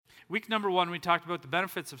Week number 1, we talked about the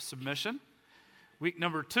benefits of submission. Week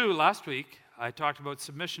number 2, last week, I talked about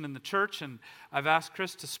submission in the church, and I've asked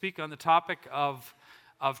Chris to speak on the topic of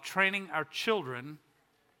training our children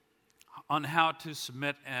on how to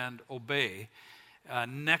submit and obey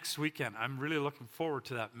next weekend. I'm really looking forward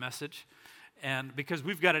to that message, and because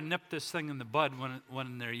we've got to nip this thing in the bud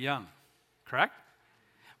when they're young, correct?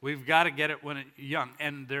 We've got to get it when it's young,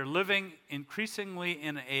 and they're living increasingly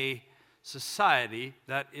in a society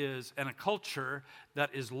that is, and a culture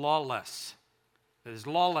that is lawless. There's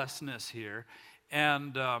lawlessness here,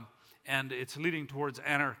 and it's leading towards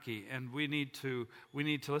anarchy. And we need to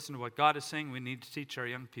listen to what God is saying. We need to teach our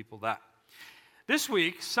young people that. This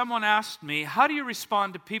week, someone asked me, "How do you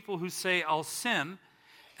respond to people who say I'll sin,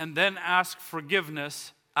 and then ask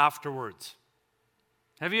forgiveness afterwards?"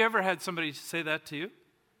 Have you ever had somebody say that to you?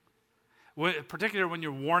 Particularly when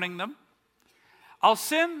you're warning them. I'll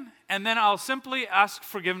sin, and then I'll simply ask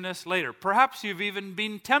forgiveness later. Perhaps you've even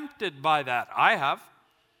been tempted by that. I have.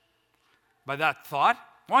 By that thought.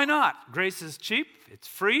 Why not? Grace is cheap. It's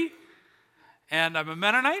free. And I'm a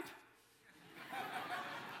Mennonite.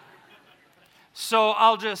 So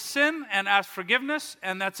I'll just sin and ask forgiveness,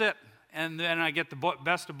 and that's it. And then I get the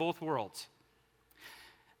best of both worlds.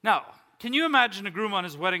 Now, can you imagine a groom on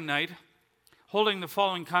his wedding night holding the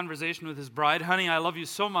following conversation with his bride? "Honey, I love you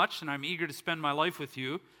so much, and I'm eager to spend my life with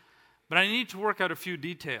you, but I need to work out a few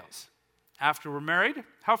details. After we're married,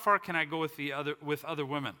 how far can I go with other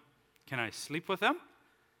women? Can I sleep with them?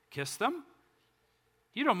 Kiss them?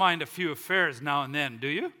 You don't mind a few affairs now and then, do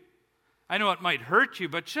you? I know it might hurt you,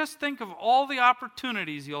 but just think of all the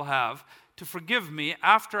opportunities you'll have to forgive me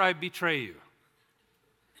after I betray you."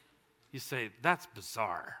 You say, that's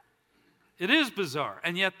bizarre. It is bizarre,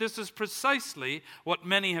 and yet this is precisely what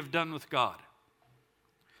many have done with God.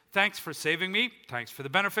 Thanks for saving me. Thanks for the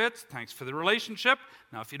benefits. Thanks for the relationship.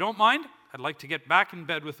 Now, if you don't mind, I'd like to get back in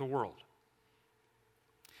bed with the world.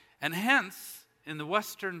 And hence, in the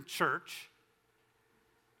Western church,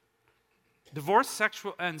 divorce,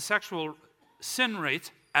 sexual sin rates,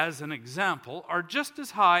 as an example, are just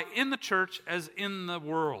as high in the church as in the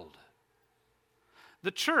world. The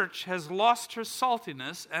church has lost her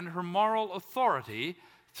saltiness and her moral authority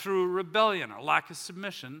through rebellion, a lack of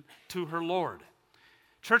submission to her Lord.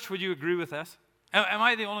 Church, would you agree with this? Am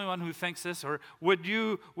I the only one who thinks this, or would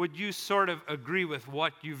you sort of agree with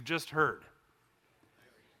what you've just heard?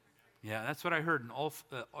 Yeah, that's what I heard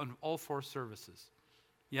on all 4 services.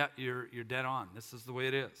 Yeah, you're dead on. This is the way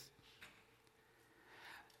it is.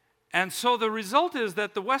 And so the result is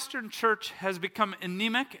that the Western church has become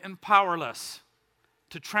anemic and powerless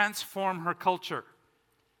to transform her culture.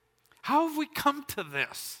 How have we come to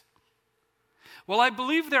this? Well, I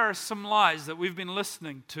believe there are some lies that we've been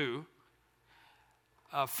listening to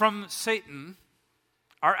from Satan,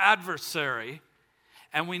 our adversary,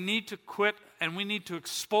 and we need to quit and we need to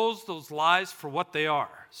expose those lies for what they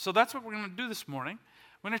are. So that's what we're going to do this morning.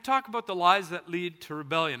 We're going to talk about the lies that lead to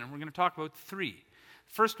rebellion, and we're going to talk about 3.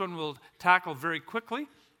 The first one we'll tackle very quickly,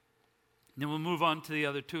 then we'll move on to the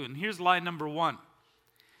other 2. And here's lie number 1.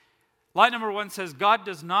 Lie number 1 says, God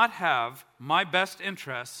does not have my best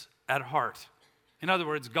interests at heart. In other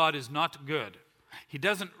words, God is not good. He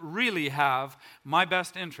doesn't really have my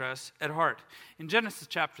best interests at heart. In Genesis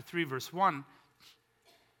chapter 3, verse 1,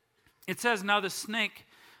 it says, "Now the snake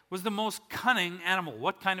was the most cunning animal."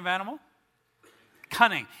 What kind of animal?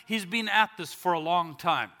 Cunning. He's been at this for a long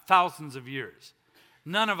time, thousands of years.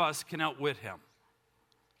 None of us can outwit him.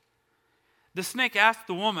 The snake asked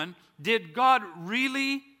the woman, "Did God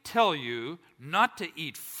really tell you not to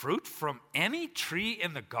eat fruit from any tree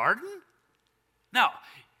in the garden?" Now,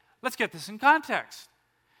 let's get this in context.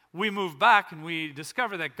 We move back and we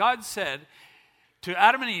discover that God said to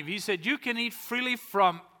Adam and Eve, he said, "You can eat freely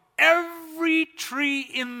from every tree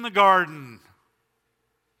in the garden."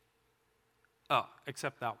 Oh,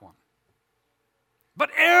 except that one. But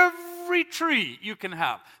every tree you can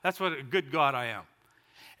have. That's what a good God I am.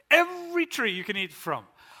 Every tree you can eat from.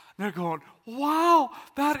 They're going, "Wow,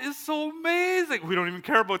 that is so amazing. We don't even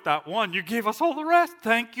care about that one. You gave us all the rest.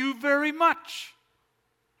 Thank you very much."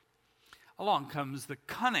 Along comes the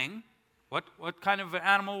cunning. What kind of an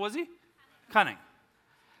animal was he? Cunning.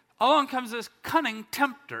 Along comes this cunning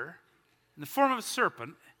tempter in the form of a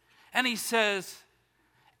serpent, and he says,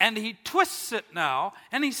 and he twists it now,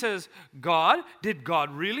 and he says, did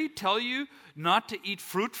God really tell you not to eat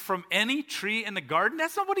fruit from any tree in the garden?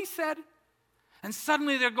 That's not what he said. And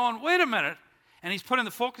suddenly they're going, wait a minute. And he's putting the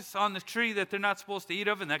focus on the tree that they're not supposed to eat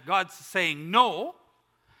of, and that God's saying no.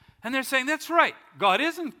 And they're saying, that's right, God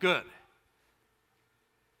isn't good.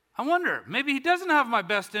 I wonder, maybe he doesn't have my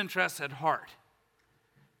best interests at heart.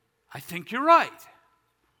 I think you're right.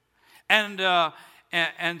 And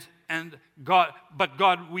God, but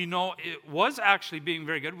God, we know it was actually being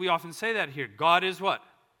very good. We often say that here. God is what?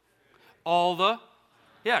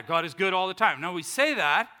 God is good all the time. Now we say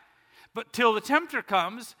that, but till the tempter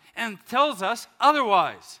comes and tells us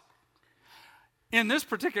otherwise. In this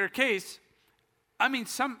particular case, I mean,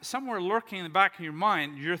 somewhere lurking in the back of your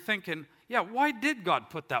mind, you're thinking, yeah, why did God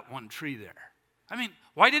put that one tree there? I mean,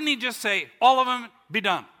 why didn't he just say, all of them, be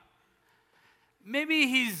done? Maybe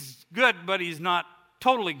he's good, but he's not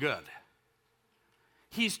totally good.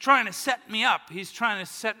 He's trying to set me up. He's trying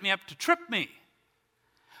to set me up to trip me.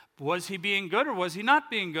 Was he being good or was he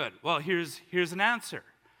not being good? Well, here's an answer.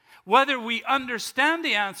 Whether we understand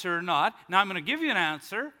the answer or not, now I'm going to give you an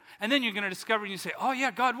answer, and then you're going to discover and you say, oh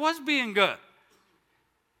yeah, God was being good.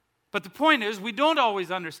 But the point is, we don't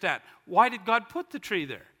always understand. Why did God put the tree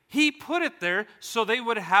there? He put it there so they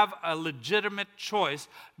would have a legitimate choice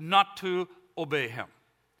not to obey him.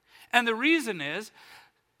 And the reason is,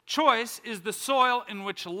 choice is the soil in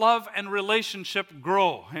which love and relationship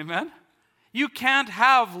grow. Amen? You can't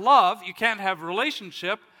have love, you can't have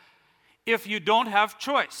relationship if you don't have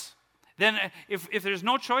choice. Then if there's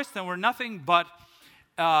no choice, then we're nothing but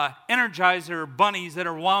Energizer bunnies that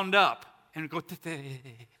are wound up and go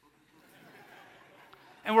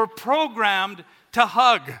and we're programmed to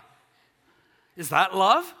hug. Is that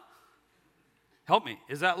love? Help me.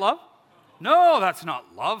 Is that love? No, that's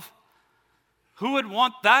not love. Who would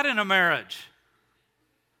want that in a marriage?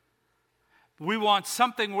 We want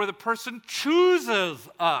something where the person chooses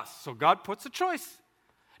us. So God puts a choice.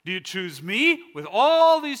 Do you choose me with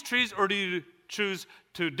all these trees, or do you choose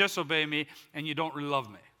to disobey me and you don't really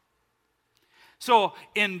love me? So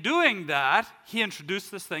in doing that, he introduced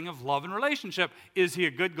this thing of love and relationship. Is he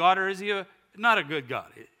a good God or is he not a good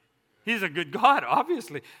God? He's a good God,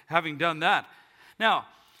 obviously, having done that. Now,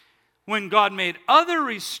 when God made other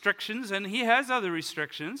restrictions, and he has other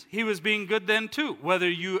restrictions, he was being good then too, whether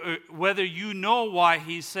you know why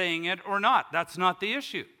he's saying it or not. That's not the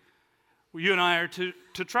issue. You and I are to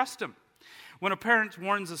trust him. When a parent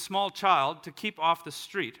warns a small child to keep off the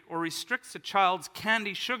street, or restricts a child's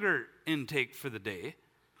candy sugar intake for the day,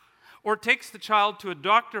 or takes the child to a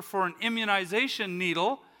doctor for an immunization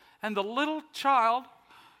needle, and the little child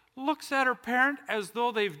looks at her parent as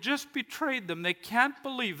though they've just betrayed them. They can't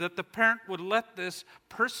believe that the parent would let this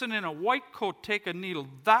person in a white coat take a needle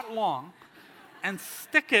that long and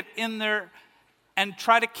stick it in there and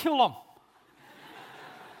try to kill them.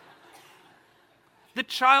 The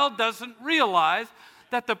child doesn't realize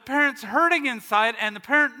that the parent's hurting inside, and the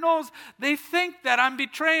parent knows. They think that I'm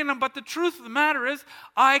betraying them, but the truth of the matter is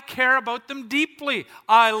I care about them deeply.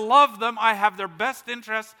 I love them. I have their best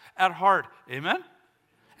interests at heart. Amen?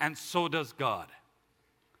 And so does God.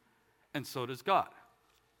 And so does God.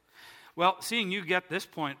 Well, seeing you get this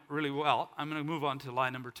point really well, I'm going to move on to lie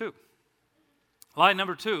number 2. Lie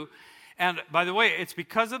number 2, and by the way, it's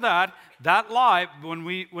because of that lie, when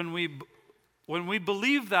we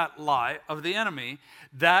believe that lie of the enemy,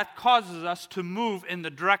 that causes us to move in the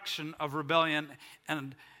direction of rebellion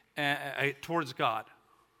and towards God.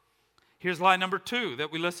 Here's lie number 2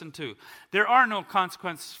 that we listen to. There are no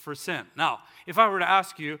consequences for sin. Now, if I were to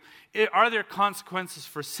ask you, are there consequences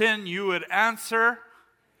for sin? You would answer,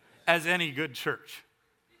 as any good church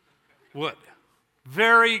would.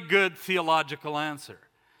 Very good theological answer.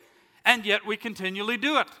 And yet we continually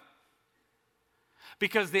do it.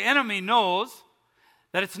 Because the enemy knows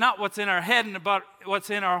that it's not what's in our head and about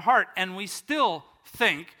what's in our heart, and we still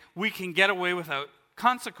think we can get away without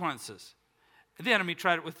consequences. The enemy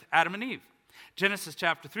tried it with Adam and Eve. Genesis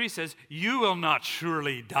chapter 3 says, you will not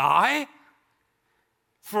surely die,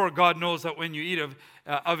 for God knows that when you eat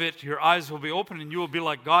of it, your eyes will be open and you will be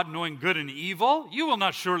like God, knowing good and evil. You will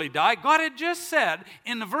not surely die. God had just said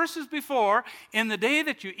in the verses before, in the day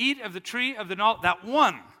that you eat of the tree of the knowledge, that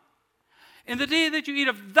one, in the day that you eat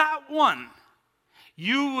of that one,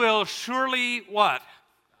 you will surely what?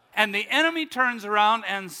 And the enemy turns around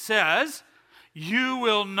and says, you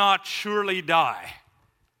will not surely die.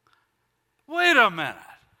 Wait a minute.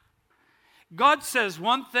 God says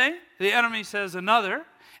one thing, the enemy says another,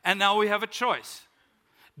 and now we have a choice.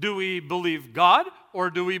 Do we believe God or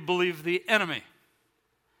do we believe the enemy?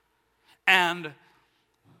 And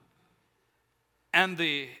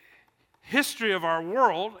the history of our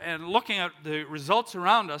world and looking at the results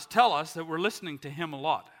around us tell us that we're listening to him a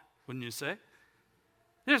lot, wouldn't you say?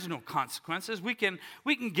 There's no consequences. We can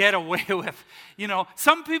get away with,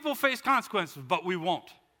 some people face consequences, but we won't.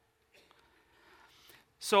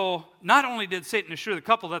 So not only did Satan assure the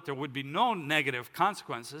couple that there would be no negative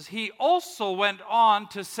consequences, he also went on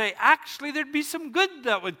to say, actually, there'd be some good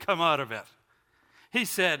that would come out of it. He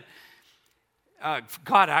said,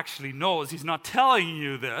 God actually knows. He's not telling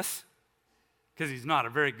you this, because he's not a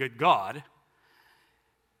very good God.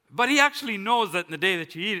 But he actually knows that in the day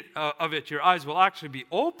that you eat of it, your eyes will actually be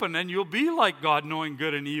open, and you'll be like God, knowing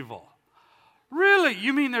good and evil. Really?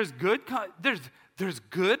 You mean there's good? There's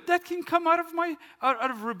good that can come out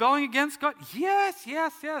of rebelling against God? Yes.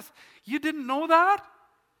 You didn't know that?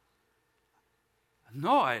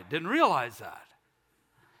 No, I didn't realize that.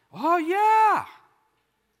 Oh, yeah.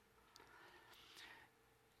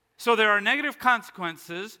 So there are negative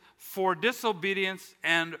consequences for disobedience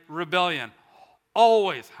and rebellion.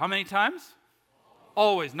 Always. How many times?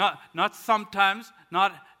 Always. Not sometimes,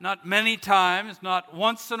 not many times, not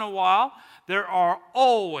once in a while. There are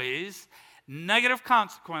always negative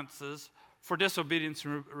consequences for disobedience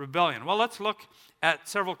and rebellion. Well, let's look at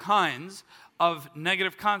several kinds of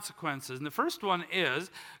negative consequences. And the first one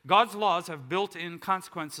is God's laws have built-in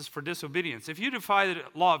consequences for disobedience. If you defy the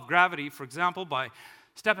law of gravity, for example, by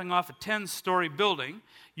stepping off a 10-story building,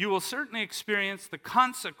 you will certainly experience the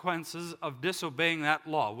consequences of disobeying that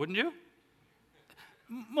law, wouldn't you?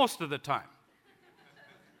 Most of the time.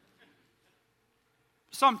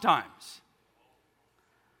 Sometimes.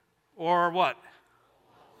 Or what?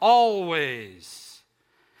 Always.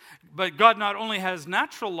 But God not only has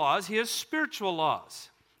natural laws, he has spiritual laws.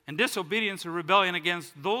 And disobedience or rebellion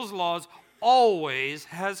against those laws always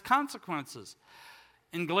has consequences.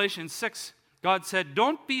 In Galatians 6, God said,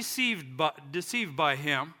 "Don't be deceived by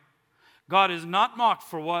him. God is not mocked,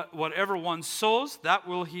 for whatever one sows, that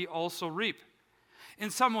will he also reap." In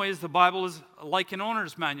some ways, the Bible is like an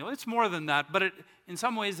owner's manual. It's more than that, but in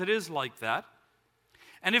some ways it is like that.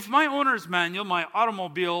 And if my owner's manual, my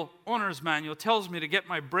automobile owner's manual, tells me to get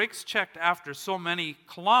my brakes checked after so many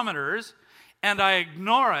kilometers, and I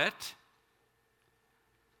ignore it,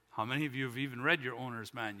 how many of you have even read your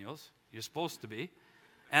owner's manuals? You're supposed to be.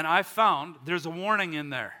 And I found there's a warning in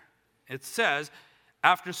there. It says,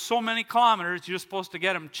 after so many kilometers, you're supposed to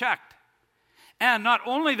get them checked. And not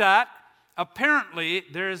only that, apparently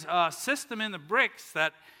there's a system in the brakes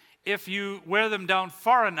that if you wear them down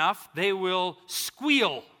far enough, they will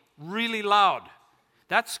squeal really loud.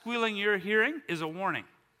 That squealing you're hearing is a warning.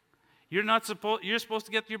 You're supposed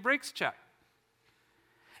to get your brakes checked.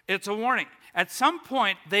 It's a warning. At some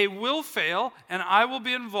point, they will fail, and I will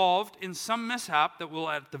be involved in some mishap that will,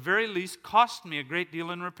 at the very least, cost me a great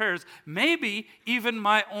deal in repairs, maybe even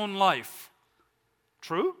my own life.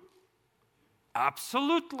 True?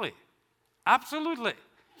 Absolutely. Absolutely.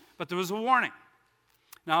 But there was a warning.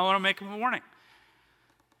 Now I want to make a warning.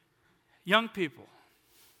 Young people,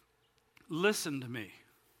 listen to me.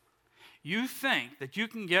 You think that you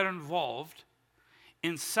can get involved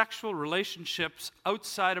in sexual relationships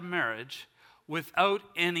outside of marriage without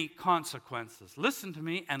any consequences. Listen to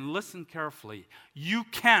me and listen carefully. You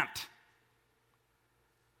can't.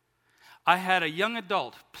 I had a young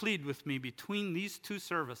adult plead with me between these two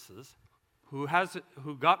services who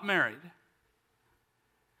got married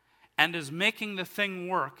and is making the thing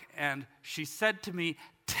work. And she said to me,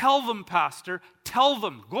 "Tell them, Pastor, tell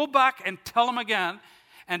them. Go back and tell them again,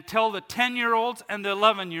 and tell the 10-year-olds and the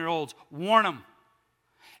 11-year-olds. Warn them.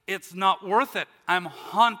 It's not worth it. I'm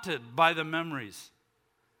haunted by the memories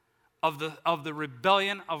of the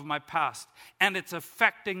rebellion of my past, and it's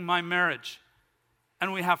affecting my marriage,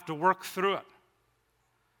 and we have to work through it."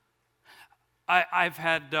 I've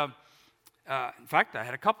had, in fact, I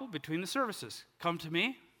had a couple between the services come to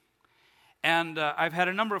me, and I've had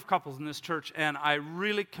a number of couples in this church, and I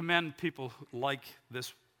really commend people like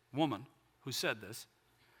this woman who said this.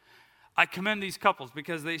 I commend these couples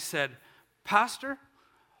because they said, "Pastor,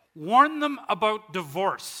 warn them about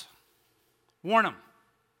divorce. Warn them."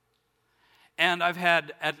 And I've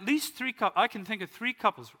had at least 3 couples, I can think of 3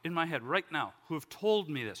 couples in my head right now who have told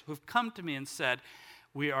me this, who have come to me and said,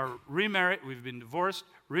 "We are remarried, we've been divorced,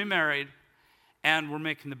 remarried, and we're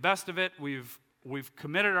making the best of it. We've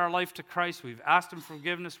committed our life to Christ. We've asked him for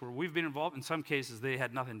forgiveness where we've been involved." In some cases, they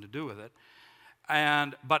had nothing to do with it.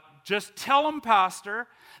 But just tell them, Pastor,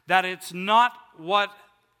 that it's not what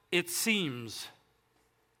it seems.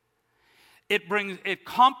 It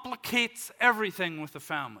complicates everything with the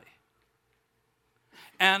family.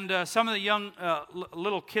 And some of the young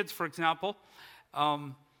little kids, for example,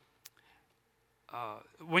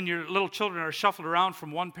 when your little children are shuffled around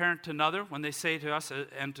from one parent to another, when they say to us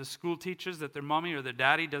and to school teachers that their mommy or their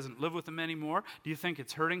daddy doesn't live with them anymore, do you think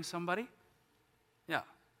it's hurting somebody? Yeah.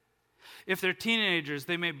 If they're teenagers,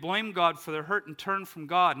 they may blame God for their hurt and turn from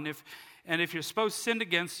God. And And if your spouse sinned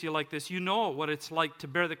against you like this, you know what it's like to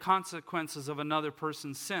bear the consequences of another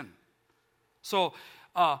person's sin. So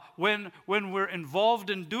when we're involved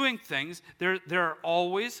in doing things, there are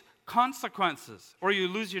always consequences. Or you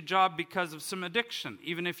lose your job because of some addiction,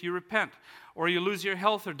 even if you repent. Or you lose your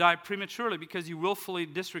health or die prematurely because you willfully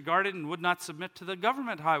disregarded and would not submit to the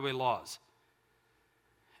government highway laws.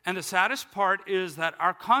 And the saddest part is that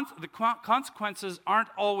the consequences aren't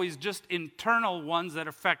always just internal ones that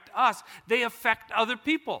affect us. They affect other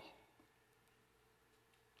people.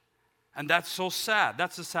 And that's so sad.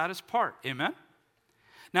 That's the saddest part. Amen?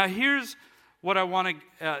 Now here's what I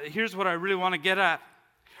really want to get at.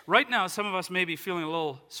 Right now, some of us may be feeling a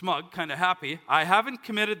little smug, kind of happy. I haven't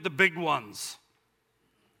committed the big ones.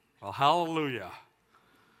 Well, hallelujah.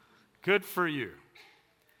 Good for you.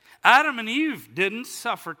 Adam and Eve didn't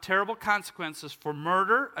suffer terrible consequences for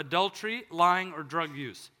murder, adultery, lying, or drug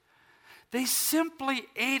use. They simply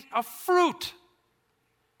ate a fruit.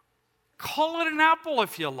 Call it an apple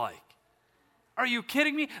if you like. Are you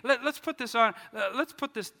kidding me? Let's put this on. Let's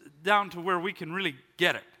put this down to where we can really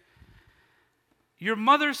get it. Your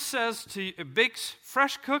mother says to you, bakes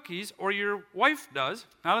fresh cookies, or your wife does.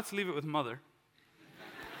 Now let's leave it with mother.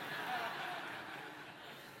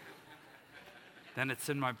 Then it's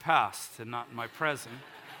in my past and not in my present.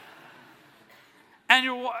 And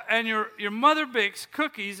your mother bakes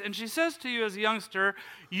cookies, and she says to you as a youngster,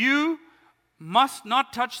 you must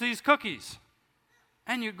not touch these cookies.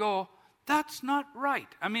 And you go, that's not right.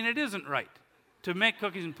 I mean, it isn't right to make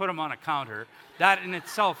cookies and put them on a counter. That in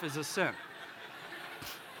itself is a sin.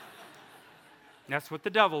 That's what the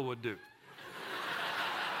devil would do.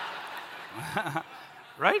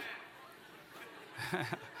 Right?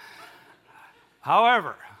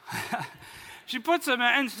 However, she puts them in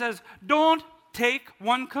and says, don't take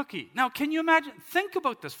one cookie. Now, can you imagine? Think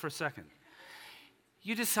about this for a second.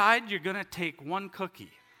 You decide you're going to take one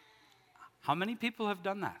cookie. How many people have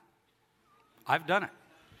done that? I've done it.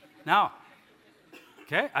 Now,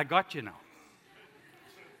 okay, I got you now.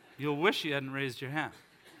 You'll wish you hadn't raised your hand.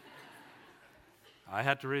 I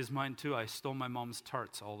had to raise mine too. I stole my mom's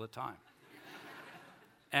tarts all the time.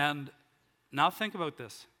 And now think about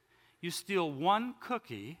this. You steal one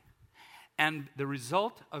cookie, and the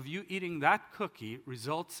result of you eating that cookie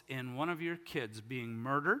results in one of your kids being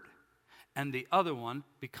murdered and the other one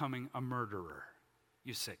becoming a murderer.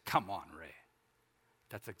 You say, come on, Ray.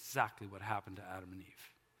 That's exactly what happened to Adam and Eve.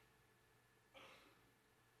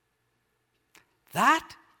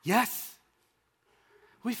 That? Yes.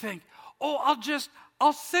 We think, oh,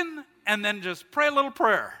 I'll sin and then just pray a little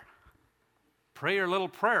prayer. Pray your little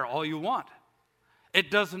prayer all you want. It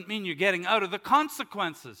doesn't mean you're getting out of the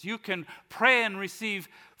consequences. You can pray and receive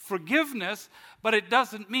forgiveness, but it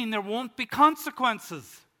doesn't mean there won't be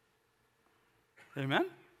consequences. Amen?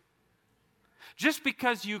 Just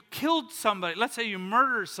because you killed somebody, let's say you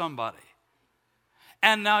murder somebody,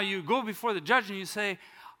 and now you go before the judge and you say,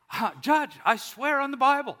 Judge, I swear on the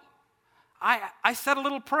Bible, I said a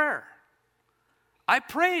little prayer. I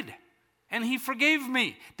prayed, and he forgave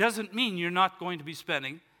me. Doesn't mean you're not going to be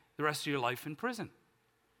spending the rest of your life in prison.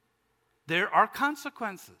 There are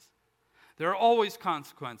consequences. There are always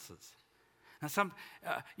consequences. And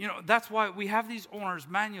that's why we have these owner's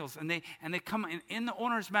manuals, and they come in the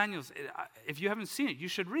owner's manuals. If you haven't seen it, you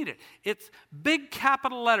should read it. It's big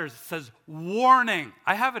capital letters. It says warning.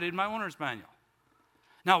 I have it in my owner's manual.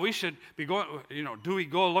 Now we should be going. Do we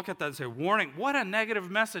go look at that and say warning? What a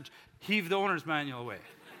negative message! Heave the owner's manual away.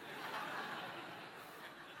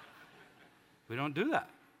 We don't do that.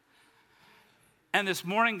 And this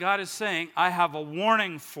morning, God is saying, I have a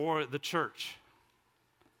warning for the church.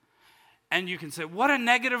 And you can say, what a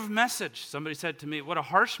negative message. Somebody said to me, what a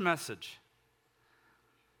harsh message.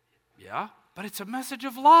 Yeah, but it's a message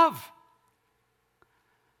of love.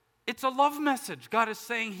 It's a love message. God is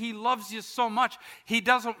saying he loves you so much. He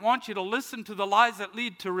doesn't want you to listen to the lies that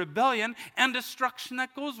lead to rebellion and destruction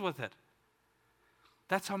that goes with it.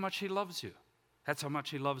 That's how much he loves you. That's how much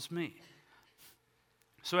he loves me.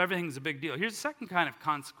 So everything's a big deal. Here's the second kind of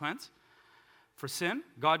consequence for sin.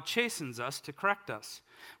 God chastens us to correct us.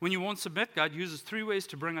 When you won't submit, God uses 3 ways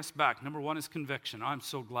to bring us back. Number 1 is conviction. I'm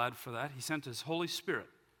so glad for that. He sent his Holy Spirit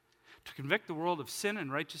to convict the world of sin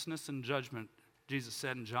and righteousness and judgment, Jesus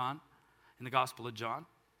said in the Gospel of John.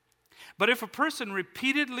 But if a person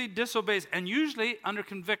repeatedly disobeys, and usually under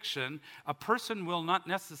conviction, a person will not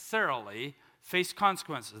necessarily face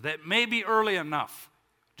consequences. That may be early enough,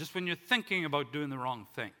 just when you're thinking about doing the wrong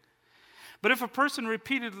thing. But if a person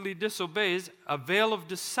repeatedly disobeys, a veil of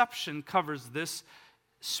deception covers this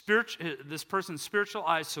person's spiritual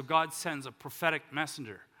eyes, so God sends a prophetic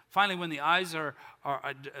messenger. Finally, when the eyes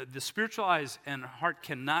the spiritual eyes and heart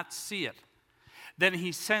cannot see it, then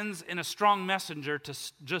he sends in a strong messenger to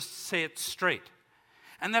just say it straight.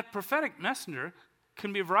 And that prophetic messenger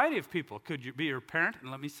can be a variety of people. Could you be your parent?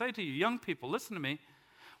 And let me say to you, young people, listen to me.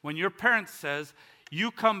 When your parent says,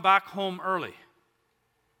 you come back home early,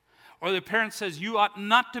 or the parent says, you ought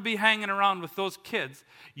not to be hanging around with those kids,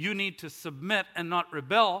 you need to submit and not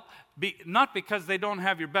rebel, not because they don't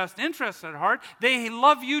have your best interests at heart. They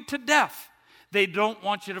love you to death. They don't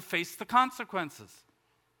want you to face the consequences.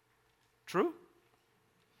 True?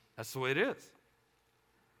 That's the way it is.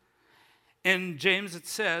 In James it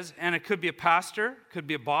says, and it could be a pastor, could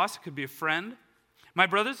be a boss, it could be a friend. My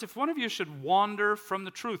brothers, if one of you should wander from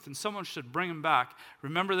the truth and someone should bring him back,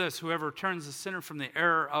 remember this, whoever turns the sinner from the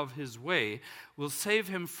error of his way will save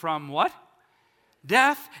him from what?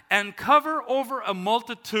 Death, and cover over a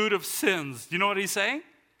multitude of sins. Do you know what he's saying?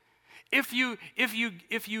 If you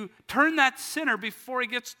turn that sinner before he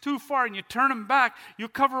gets too far and you turn him back, you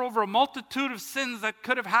cover over a multitude of sins that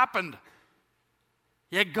could have happened.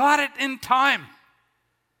 You got it in time.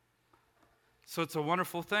 So it's a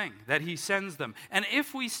wonderful thing that he sends them. And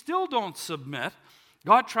if we still don't submit,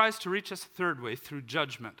 God tries to reach us a third way, through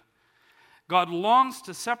judgment. God longs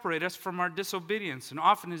to separate us from our disobedience, and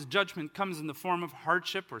often his judgment comes in the form of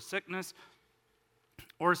hardship or sickness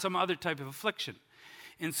or some other type of affliction.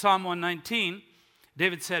 In Psalm 119,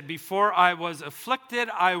 David said, before I was afflicted,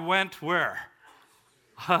 I went where?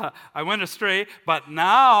 I went astray, but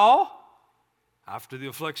now, after the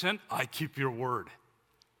affliction, I keep your word.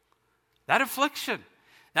 That affliction,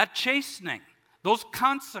 that chastening, those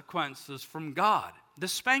consequences from God, the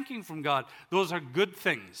spanking from God, those are good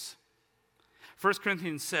things. 1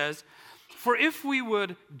 Corinthians says, for if we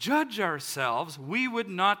would judge ourselves, we would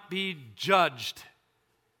not be judged.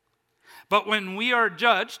 But when we are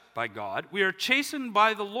judged by God, we are chastened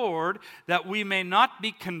by the Lord, that we may not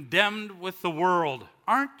be condemned with the world.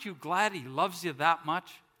 Aren't you glad he loves you that much?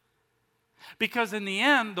 Because in the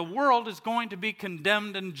end, the world is going to be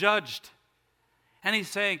condemned and judged. And he's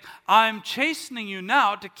saying, I'm chastening you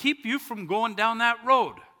now to keep you from going down that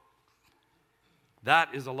road.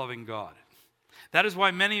 That is a loving God. That is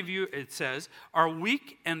why many of you, it says, are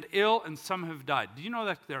weak and ill, and some have died. Do you know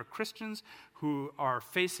that there are Christians who are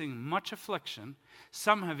facing much affliction?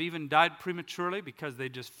 Some have even died prematurely because they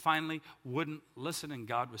just finally wouldn't listen and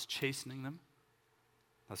God was chastening them.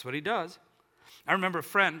 That's what he does. I remember a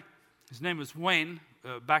friend, his name was Wayne,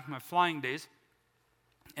 back in my flying days,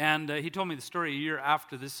 and he told me the story a year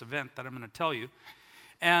after this event that I'm going to tell you.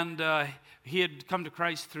 And he had come to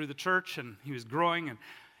Christ through the church, and he was growing,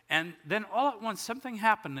 and then all at once something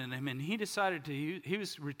happened in him, and he decided he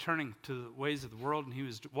was returning to the ways of the world, and he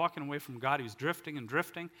was walking away from God. He was drifting and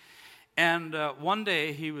drifting. And one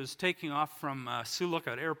day he was taking off from Sioux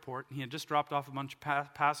Lookout Airport, and he had just dropped off a bunch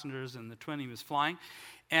of passengers in the twin he was flying,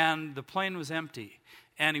 and the plane was empty.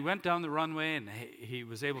 And he went down the runway, and he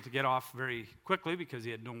was able to get off very quickly because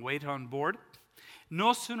he had no weight on board.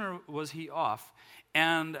 No sooner was he off,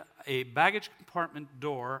 and a baggage compartment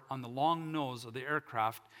door on the long nose of the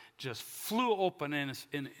aircraft just flew open in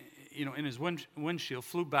his windshield,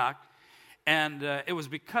 flew back, and it was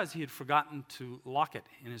because he had forgotten to lock it.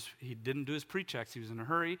 He didn't do his pre-checks. He was in a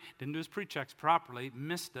hurry, didn't do his pre-checks properly,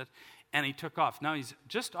 missed it, and he took off. Now he's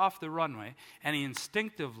just off the runway, and he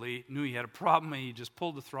instinctively knew he had a problem, and he just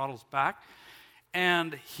pulled the throttles back,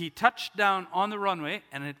 and he touched down on the runway,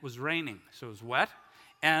 and it was raining, so it was wet.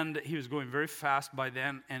 And he was going very fast by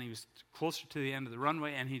then, and he was closer to the end of the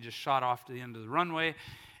runway, and he just shot off to the end of the runway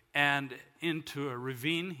and into a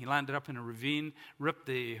ravine. He landed up in a ravine, ripped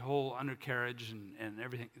the whole undercarriage and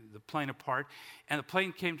everything, the plane apart. And the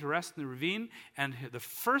plane came to rest in the ravine, and the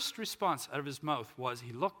first response out of his mouth was,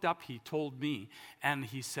 he looked up, he told me, and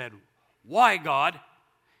he said, "Why, God?"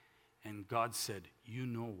 And God said, "You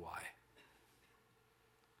know why."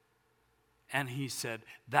 And he said,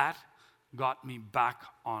 "That got me back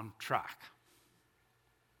on track."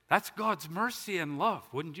 That's God's mercy and love,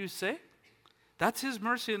 wouldn't you say? That's his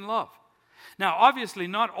mercy and love. Now, obviously,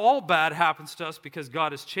 not all bad happens to us because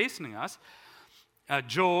God is chastening us.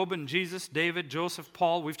 Job and Jesus, David, Joseph,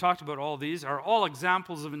 Paul, we've talked about all these, are all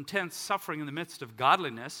examples of intense suffering in the midst of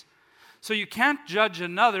godliness. So you can't judge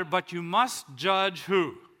another, but you must judge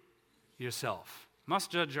who? Yourself. Must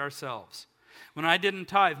judge ourselves. When I didn't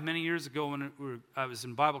tithe many years ago, when I was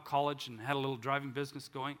in Bible college and had a little driving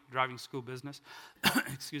school business,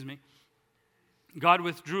 excuse me, God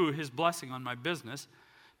withdrew his blessing on my business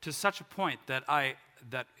to such a point that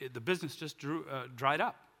the business just dried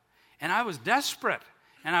up. And I was desperate.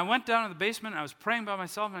 And I went down in the basement, and I was praying by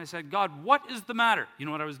myself, and I said, "God, what is the matter?" You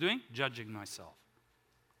know what I was doing? Judging myself.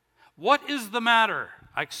 What is the matter?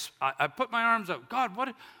 I put my arms up. God,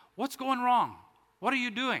 what's going wrong? What are you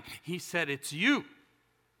doing? He said, it's you.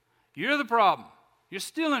 You're the problem. You're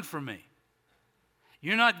stealing from me.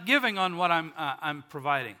 You're not giving on what I'm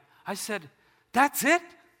providing. I said, that's it?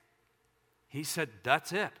 He said,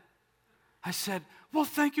 that's it. I said, well,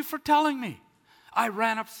 thank you for telling me. I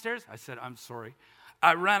ran upstairs. I said, I'm sorry.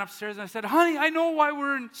 I ran upstairs and I said, honey, I know why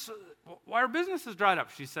our business is dried up.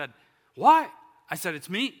 She said, why? I said, it's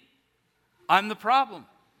me. I'm the problem.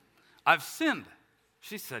 I've sinned.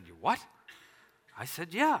 She said, you what? I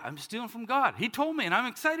said, yeah, I'm stealing from God. He told me and I'm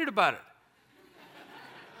excited about it.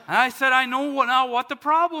 And I said, I know now what the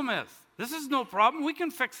problem is. This is no problem. We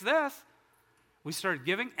can fix this. We started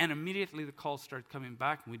giving, and immediately the calls started coming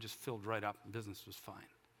back, and we just filled right up, and business was fine.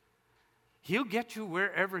 He'll get you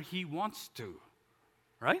wherever he wants to,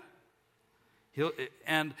 right?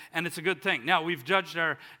 And it's a good thing. Now, we've judged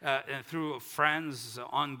through friends'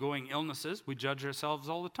 ongoing illnesses, we judge ourselves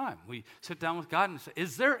all the time. We sit down with God and say,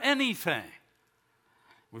 is there anything?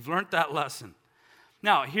 We've learned that lesson.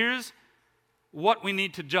 Now, here's what we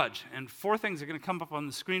need to judge. And 4 things are going to come up on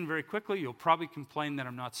the screen very quickly. You'll probably complain that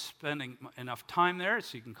I'm not spending enough time there,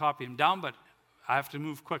 so you can copy them down, but I have to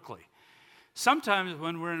move quickly. Sometimes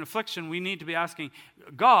when we're in affliction, we need to be asking,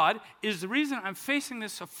 God, is the reason I'm facing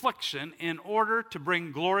this affliction in order to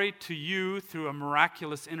bring glory to you through a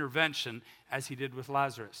miraculous intervention, as he did with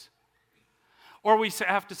Lazarus? Or we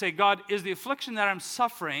have to say, God, is the affliction that I'm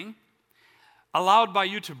suffering allowed by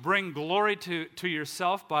you to bring glory to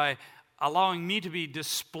yourself by allowing me to be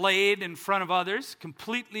displayed in front of others,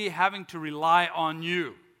 completely having to rely on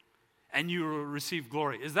you, and you will receive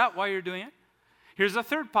glory? Is that why you're doing it? Here's a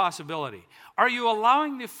third possibility. Are you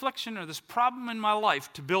allowing the affliction or this problem in my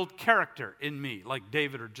life to build character in me, like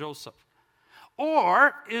David or Joseph?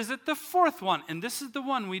 Or is it the fourth one? And this is the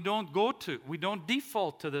one we don't go to. We don't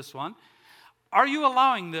default to this one. Are you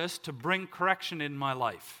allowing this to bring correction in my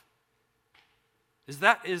life? Is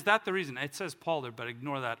that the reason? It says Paul there, but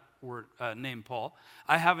ignore that word name Paul.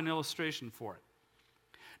 I have an illustration for it.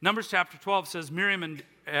 Numbers chapter 12 says, Miriam and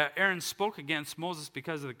Aaron spoke against Moses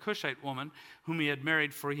because of the Cushite woman whom he had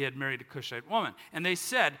married, for he had married a Cushite woman. And they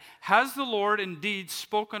said, has the Lord indeed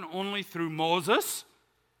spoken only through Moses?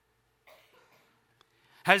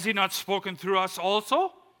 Has he not spoken through us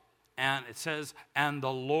also? And it says, and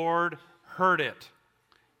the Lord heard it.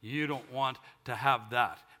 You don't want to have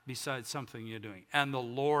that besides something you're doing. And the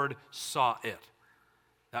Lord saw it.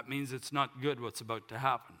 That means it's not good what's about to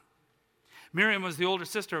happen. Miriam was the older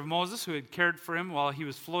sister of Moses who had cared for him while he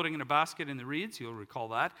was floating in a basket in the reeds. You'll recall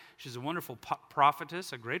that. She's a wonderful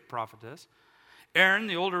prophetess, a great prophetess. Aaron,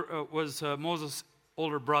 the older, was Moses'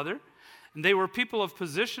 older brother. And they were people of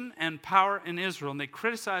position and power in Israel. And they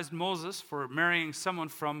criticized Moses for marrying someone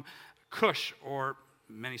from Cush, or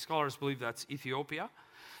many scholars believe that's Ethiopia.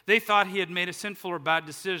 They thought he had made a sinful or bad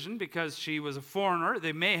decision because she was a foreigner.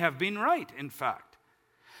 They may have been right, in fact.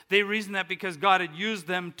 They reasoned that because God had used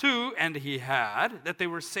them too, and he had, that they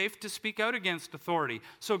were safe to speak out against authority.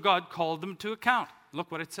 So God called them to account.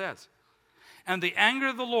 Look what it says. And the anger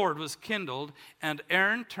of the Lord was kindled, and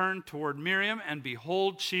Aaron turned toward Miriam, and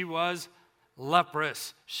behold, she was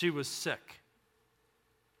leprous. She was sick.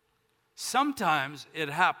 Sometimes it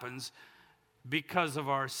happens because of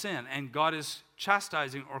our sin, and God is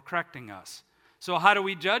chastising or correcting us. So how do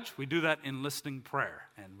we judge? We do that in listening prayer,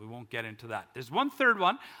 and we won't get into that. There's one third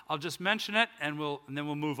one. I'll just mention it, and then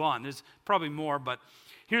we'll move on. There's probably more, but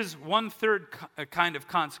here's one third kind of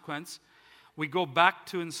consequence. We go back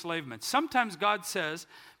to enslavement. Sometimes God says,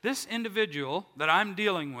 this individual that I'm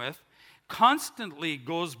dealing with constantly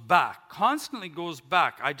goes back.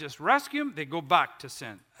 I just rescue them, they go back to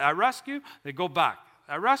sin. I rescue, they go back.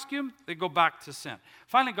 I rescue them, they go back to sin.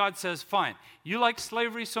 Finally, God says, fine, you like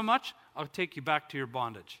slavery so much, I'll take you back to your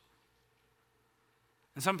bondage.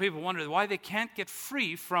 And some people wonder why they can't get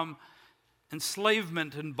free from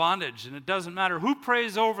enslavement and bondage. And it doesn't matter who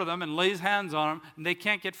prays over them and lays hands on them, and they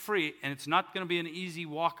can't get free. And it's not going to be an easy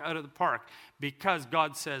walk out of the park, because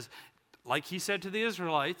God says, like he said to the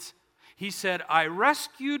Israelites, he said, I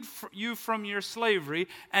rescued you from your slavery,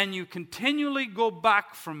 and you continually go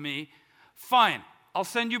back from me. Fine, I'll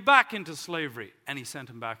send you back into slavery. And he sent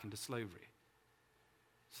him back into slavery.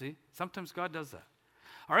 See, sometimes God does that.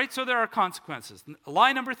 All right, so there are consequences.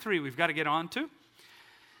 Lie number 3 we've got to get on to.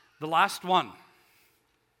 The last one.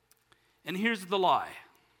 And here's the lie.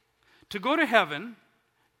 To go to heaven,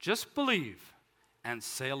 just believe and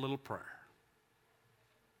say a little prayer.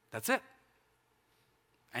 That's it.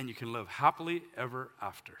 And you can live happily ever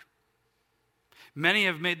after. Many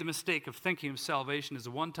have made the mistake of thinking of salvation as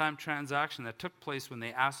a one-time transaction that took place when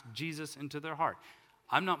they asked Jesus into their heart.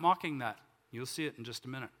 I'm not mocking that. You'll see it in just a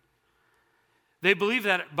minute. They believe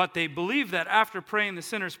that, but they believe that after praying the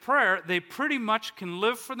sinner's prayer, they pretty much can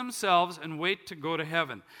live for themselves and wait to go to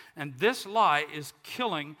heaven. And this lie is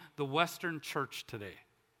killing the Western church today.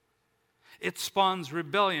 It spawns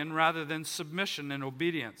rebellion rather than submission and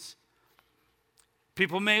obedience.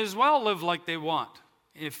 People may as well live like they want.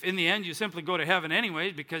 If in the end you simply go to heaven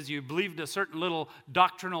anyway because you believed a certain little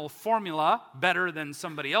doctrinal formula better than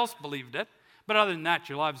somebody else believed it, but other than that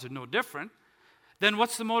your lives are no different, then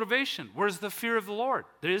what's the motivation? Where's the fear of the Lord?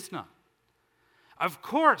 There is none. Of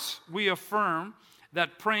course, we affirm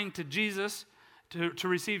that praying to Jesus, to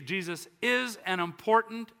receive Jesus, is an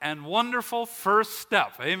important and wonderful first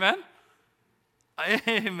step. Amen?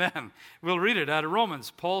 Amen. We'll read it out of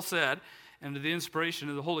Romans. Paul said, under the inspiration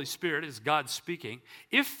of the Holy Spirit, is God speaking,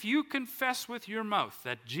 if you confess with your mouth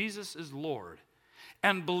that Jesus is Lord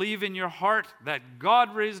and believe in your heart that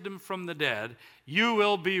God raised him from the dead, you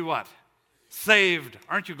will be what? Saved.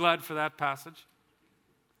 Aren't you glad for that passage?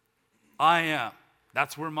 I am.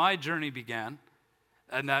 That's where my journey began.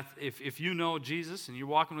 And that if you know Jesus and you're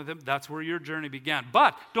walking with him, that's where your journey began.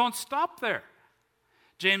 But don't stop there.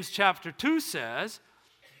 James chapter 2 says,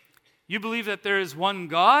 you believe that there is one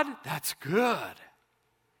God? That's good.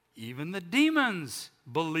 Even the demons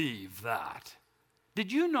believe that.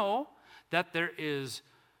 Did you know that there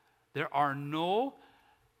are no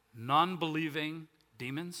non-believing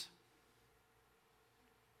demons?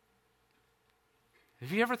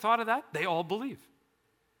 Have you ever thought of that? They all believe.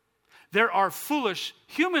 There are foolish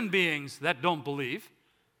human beings that don't believe,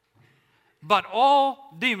 but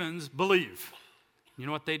all demons believe. You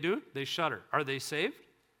know what they do? They shudder. Are they saved?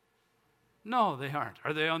 No, they aren't.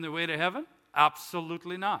 Are they on their way to heaven?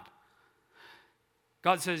 Absolutely not.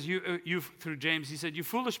 God says, you through James, he said, you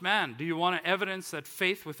foolish man, do you want evidence that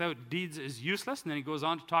faith without deeds is useless? And then he goes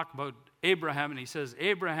on to talk about Abraham, and he says,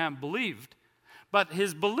 Abraham believed, but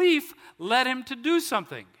his belief led him to do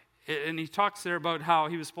something. And he talks there about how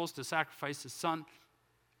he was supposed to sacrifice his son,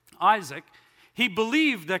 Isaac. He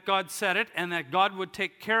believed that God said it and that God would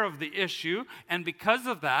take care of the issue, and because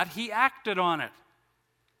of that, he acted on it.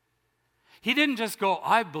 He didn't just go,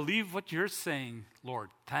 I believe what you're saying, Lord.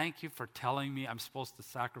 Thank you for telling me I'm supposed to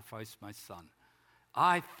sacrifice my son.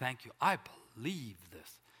 I thank you. I believe this.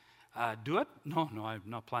 Do it? No, I'm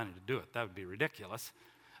not planning to do it. That would be ridiculous.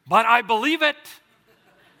 But I believe it.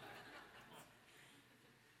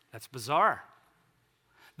 That's bizarre.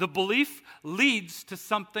 The belief leads to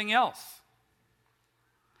something else.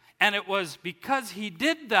 And it was because he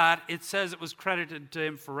did that, it says it was credited to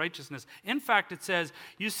him for righteousness. In fact, it says,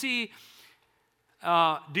 you see,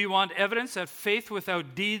 do you want evidence that faith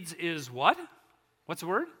without deeds is what? What's the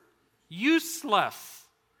word? Useless.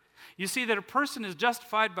 You see that a person is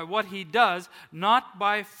justified by what he does, not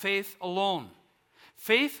by faith alone.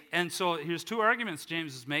 Faith, and so here's two arguments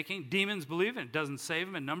James is making. Demons believe and it doesn't save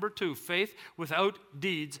them. And number two, faith without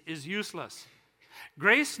deeds is useless.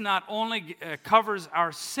 Grace not only covers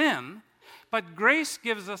our sin, but grace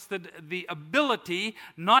gives us the ability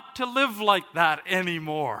not to live like that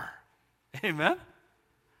anymore. Amen?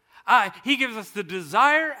 He gives us the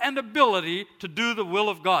desire and ability to do the will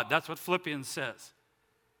of God. That's what Philippians says.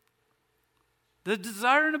 The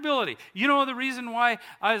desire and ability. You know the reason why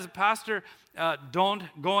I, as a pastor, don't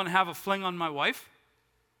go and have a fling on my wife?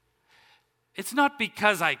 It's not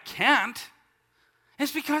because I can't.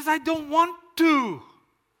 It's because I don't want to.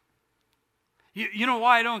 You know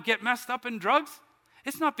why I don't get messed up in drugs?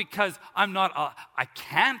 It's not because I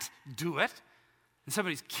can't do it, and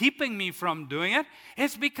somebody's keeping me from doing it.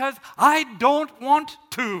 It's because I don't want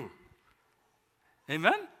to.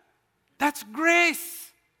 Amen? That's grace.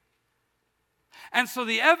 And so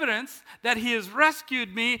the evidence that he has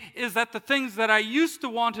rescued me is that the things that I used to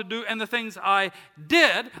want to do and the things I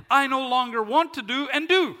did, I no longer want to do and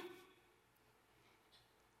do.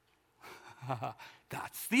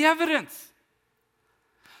 That's the evidence.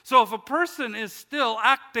 So if a person is still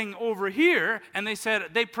acting over here and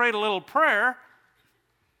they prayed a little prayer,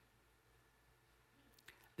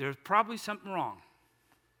 there's probably something wrong.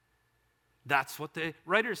 That's what the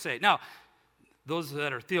writers say. Now, those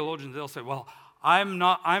that are theologians, they'll say, well,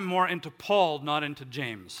 I'm more into Paul, not into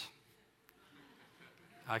James.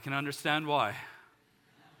 I can understand why.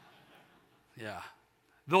 Yeah.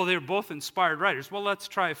 Though they're both inspired writers. Well, let's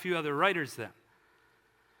try a few other writers then.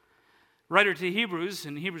 Writer to Hebrews,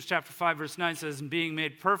 in Hebrews chapter 5, verse 9 says, "And being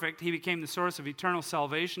made perfect, he became the source of eternal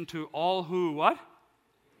salvation to all who, what?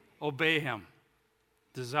 Obey him,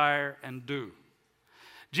 desire, and do."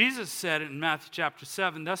 Jesus said in Matthew chapter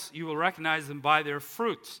 7, "Thus you will recognize them by their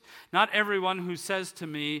fruits. Not everyone who says to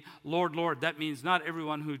me, 'Lord, Lord,'" that means not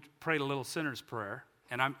everyone who prayed a little sinner's prayer.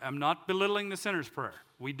 and I'm not belittling the sinner's prayer.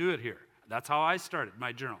 We do it here. That's how I started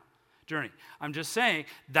my journey. I'm just saying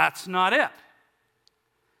that's not it.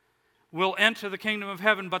 Will enter the kingdom of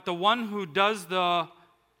heaven, but the one who does the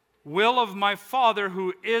will of my Father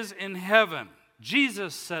who is in heaven.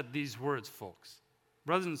 Jesus said these words, folks.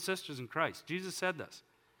 Brothers and sisters in Christ, Jesus said this.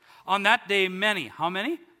 On that day, many, how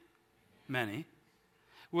many? Many,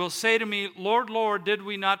 will say to me, Lord, Lord, did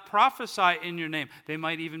we not prophesy in your name? They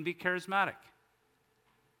might even be charismatic.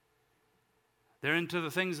 They're into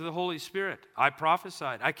the things of the Holy Spirit. I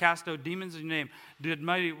prophesied. I cast out demons in your name. Did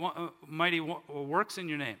mighty works in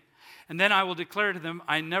your name. And then I will declare to them,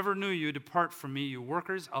 I never knew you. Depart from me, you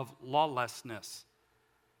workers of lawlessness.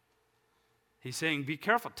 He's saying, be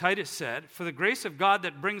careful. Titus said, for the grace of God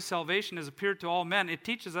that brings salvation has appeared to all men. It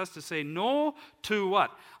teaches us to say no to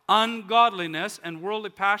what? Ungodliness and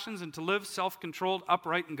worldly passions, and to live self-controlled,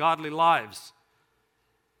 upright, and godly lives.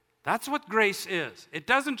 That's what grace is. It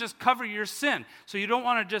doesn't just cover your sin. So you don't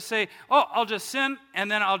want to just say, oh, I'll just sin,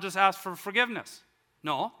 and then I'll just ask for forgiveness.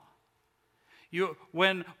 No.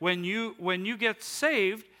 When you get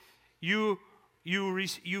saved, you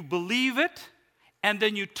believe it, and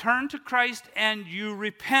then you turn to Christ and you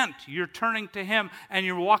repent. You're turning to Him and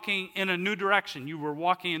you're walking in a new direction. You were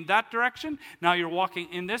walking in that direction, now you're walking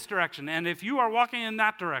in this direction. And if you are walking in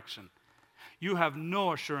that direction, you have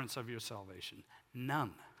no assurance of your salvation.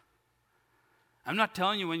 None. I'm not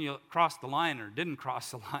telling you when you crossed the line or didn't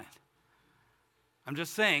cross the line. I'm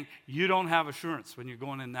just saying you don't have assurance when you're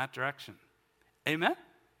going in that direction. Amen?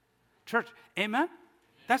 Church, amen?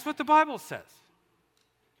 That's what the Bible says.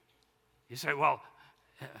 You say, well,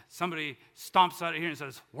 somebody stomps out of here and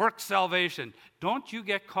says, work salvation. Don't you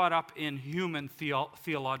get caught up in human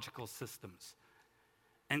theological systems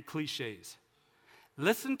and cliches.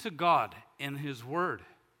 Listen to God in His Word.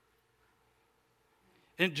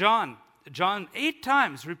 In John 8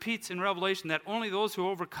 times repeats in Revelation that only those who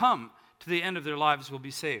overcome to the end of their lives will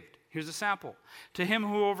be saved. Here's a sample. To him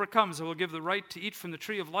who overcomes, I will give the right to eat from the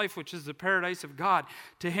tree of life, which is the paradise of God.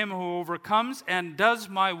 To him who overcomes and does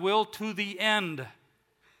my will to the end.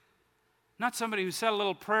 Not somebody who said a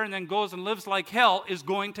little prayer and then goes and lives like hell is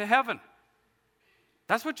going to heaven.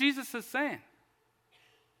 That's what Jesus is saying.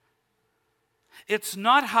 It's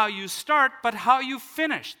not how you start, but how you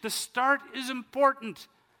finish. The start is important.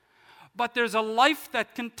 But there's a life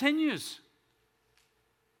that continues.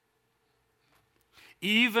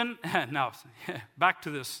 Even, now, back to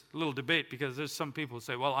this little debate, because there's some people who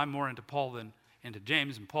say, well, I'm more into Paul than into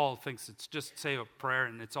James, and Paul thinks it's just say a prayer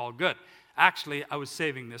and it's all good. Actually, I was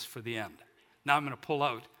saving this for the end. Now I'm going to pull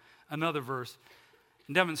out another verse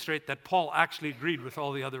and demonstrate that Paul actually agreed with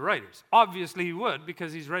all the other writers. Obviously he would,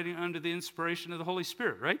 because he's writing under the inspiration of the Holy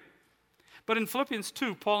Spirit, right? But in Philippians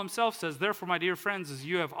 2, Paul himself says, therefore, my dear friends, as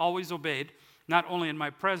you have always obeyed, not only in my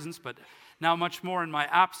presence, but now much more in my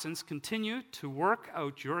absence, continue to work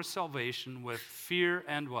out your salvation with fear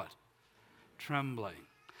and what? Trembling.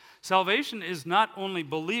 Salvation is not only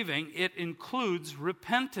believing, it includes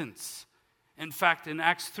repentance. In fact, in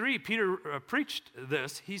Acts 3, Peter preached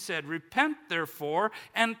this. He said, repent, therefore,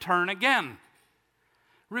 and turn again.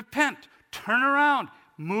 Repent, turn around,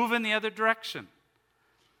 move in the other direction.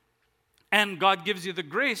 And God gives you the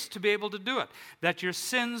grace to be able to do it, that your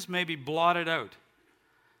sins may be blotted out.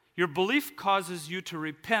 Your belief causes you to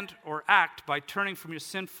repent or act by turning from your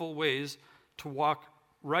sinful ways to walk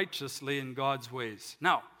righteously in God's ways.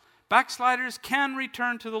 Now, backsliders can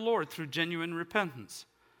return to the Lord through genuine repentance.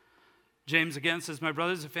 James again says, my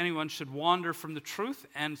brothers, if anyone should wander from the truth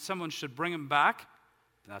and someone should bring him back,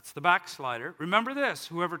 that's the backslider. Remember this,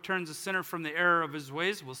 whoever turns a sinner from the error of his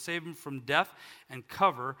ways will save him from death and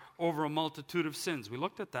cover over a multitude of sins. We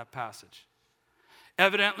looked at that passage.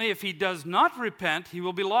 Evidently, if he does not repent, he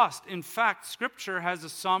will be lost. In fact, Scripture has a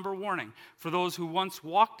somber warning for those who once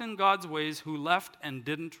walked in God's ways, who left and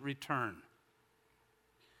didn't return.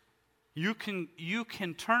 You can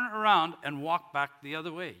turn around and walk back the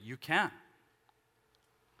other way. You can.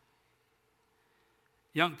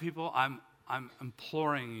 Young people, I'm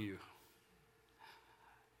imploring you.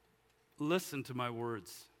 Listen to my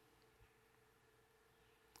words.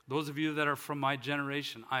 Those of you that are from my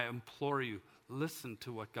generation, I implore you, listen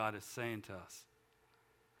to what God is saying to us.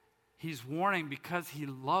 He's warning because He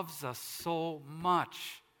loves us so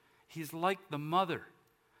much. He's like the mother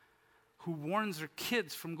who warns her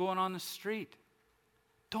kids from going on the street.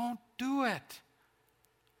 Don't do it.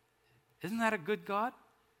 Isn't that a good God?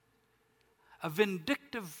 A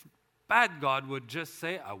vindictive, bad God would just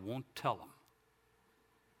say, I won't tell them.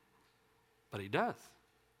 But He does.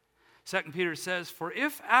 2 Peter says, "For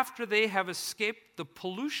if after they have escaped the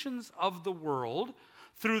pollutions of the world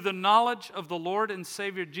through the knowledge of the Lord and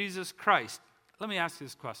Savior Jesus Christ." Let me ask you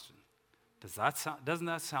this question. Doesn't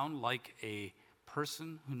that sound like a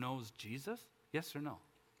person who knows Jesus? Yes or no?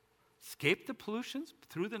 Escape the pollutions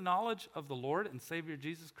through the knowledge of the Lord and Savior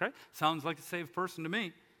Jesus Christ? Sounds like a saved person to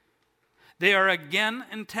me. "They are again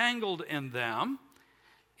entangled in them,"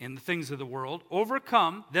 in the things of the world,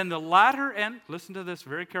 "overcome, then the latter end," listen to this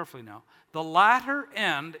very carefully now, "the latter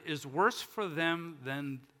end is worse for them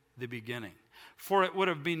than the beginning. For it would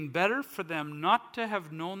have been better for them not to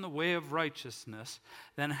have known the way of righteousness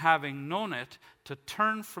than having known it to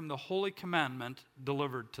turn from the holy commandment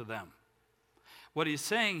delivered to them." What he's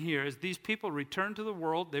saying here is these people returned to the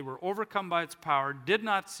world. They were overcome by its power, did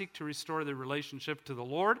not seek to restore their relationship to the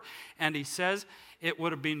Lord. And he says it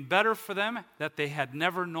would have been better for them that they had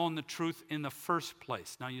never known the truth in the first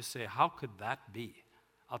place. Now you say, how could that be?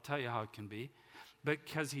 I'll tell you how it can be.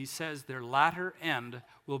 Because he says their latter end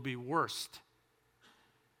will be worse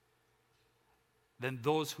than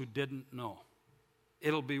those who didn't know.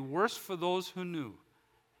 It'll be worse for those who knew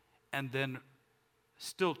and then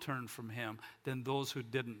still turned from him than those who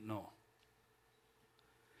didn't know.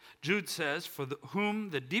 Jude says, "For whom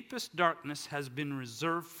the deepest darkness has been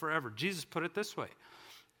reserved forever." Jesus put it this way: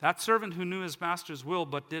 "That servant who knew his master's will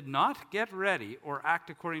but did not get ready or act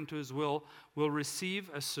according to his will receive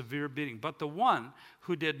a severe beating. But the one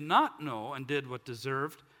who did not know and did what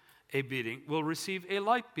deserved a beating will receive a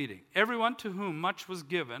light beating. Everyone to whom much was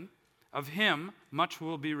given, of him much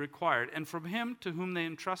will be required. And from him to whom they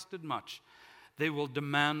entrusted much, they will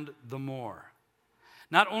demand the more."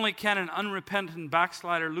 Not only can an unrepentant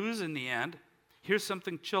backslider lose in the end, here's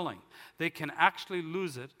something chilling. They can actually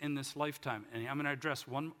lose it in this lifetime. And I'm going to address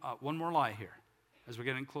one more lie here as we're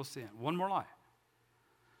getting close to the end. One more lie.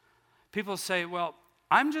 People say, well,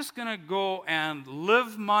 I'm just going to go and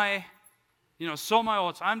live my, sow my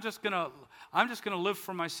oats. I'm just going to live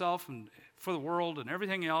for myself and for the world and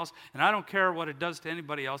everything else, and I don't care what it does to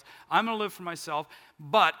anybody else. I'm going to live for myself,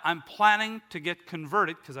 but I'm planning to get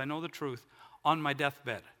converted, because I know the truth, on my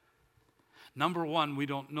deathbed. Number one, we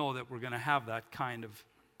don't know that we're going to have that kind of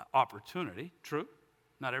opportunity. True?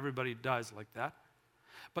 Not everybody dies like that.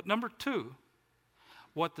 But number two,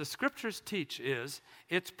 what the scriptures teach is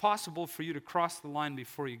it's possible for you to cross the line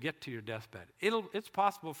before you get to your deathbed. It's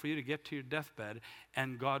possible for you to get to your deathbed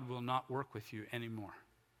and God will not work with you anymore.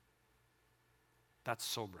 That's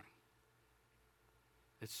sobering.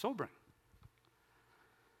 It's sobering.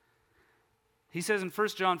 He says in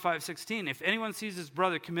 1 John 5:16, "If anyone sees his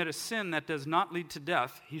brother commit a sin that does not lead to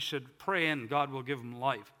death, he should pray and God will give him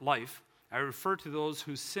life. I refer to those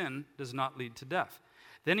whose sin does not lead to death."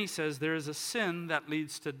 Then he says there is a sin that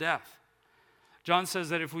leads to death. John says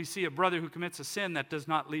that if we see a brother who commits a sin that does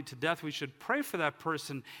not lead to death, we should pray for that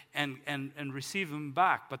person and receive him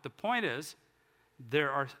back. But the point is,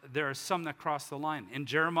 there are some that cross the line. In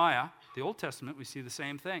Jeremiah, the Old Testament, we see the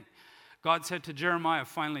same thing. God said to Jeremiah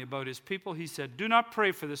finally about his people, he said, "Do not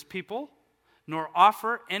pray for this people, nor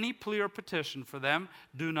offer any plea or petition for them.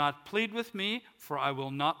 Do not plead with me, for I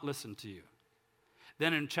will not listen to you."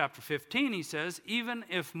 Then in chapter 15 he says, "Even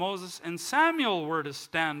if Moses and Samuel were to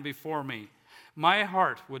stand before me, my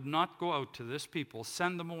heart would not go out to this people.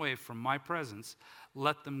 Send them away from my presence.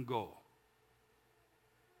 Let them go."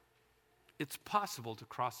 It's possible to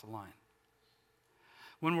cross the line.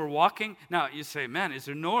 When we're walking, now you say, man, is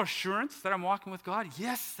there no assurance that I'm walking with God?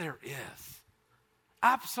 Yes, there is.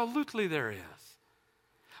 Absolutely there is.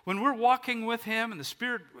 When we're walking with him and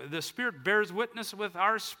the Spirit bears witness with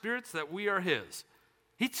our spirits that we are his.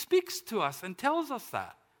 He speaks to us and tells us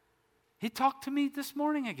that. He talked to me this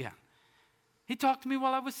morning again. He talked to me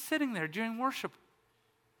while I was sitting there during worship,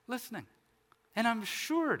 listening. And I'm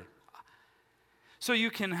assured. So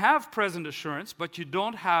you can have present assurance, but you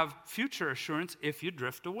don't have future assurance if you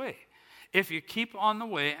drift away. If you keep on the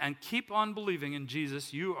way and keep on believing in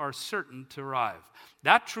Jesus, you are certain to arrive.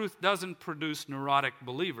 That truth doesn't produce neurotic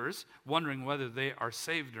believers wondering whether they are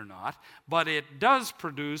saved or not, but it does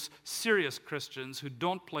produce serious Christians who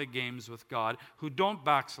don't play games with God, who don't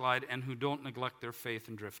backslide, and who don't neglect their faith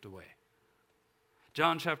and drift away.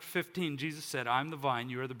 John chapter 15, Jesus said, "I'm the vine,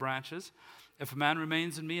 you are the branches. If a man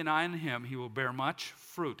remains in me and I in him, he will bear much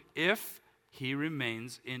fruit, if he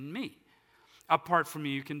remains in me. Apart from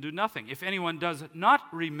me, you can do nothing. If anyone does not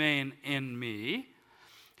remain in me,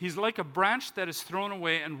 he's like a branch that is thrown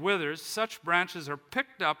away and withers. Such branches are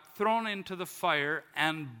picked up, thrown into the fire,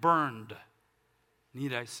 and burned."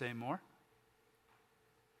 Need I say more?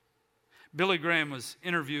 Billy Graham was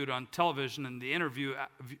interviewed on television, and the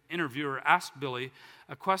interviewer asked Billy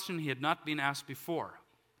a question he had not been asked before.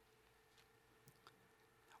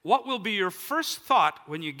 What will be your first thought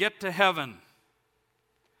when you get to heaven?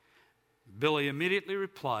 Billy immediately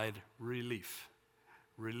replied, relief.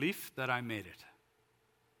 Relief that I made it.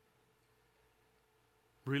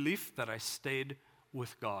 Relief that I stayed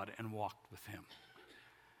with God and walked with him.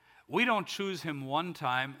 We don't choose him one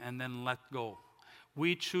time and then let go.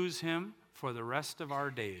 We choose him for the rest of our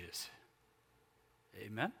days.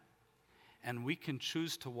 Amen? And we can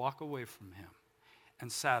choose to walk away from him.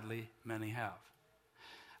 And sadly, many have.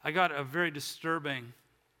 I got a very disturbing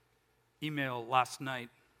email last night.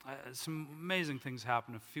 Some amazing things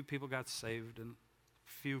happened. A few people got saved and a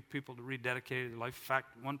few people rededicated their life. In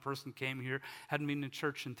fact, one person came here, hadn't been in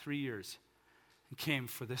church in 3 years, and came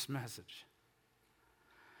for this message.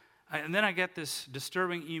 And then I get this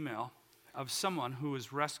disturbing email of someone who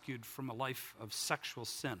was rescued from a life of sexual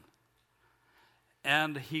sin.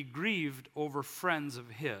 And he grieved over friends of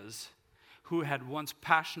his who had once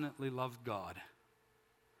passionately loved God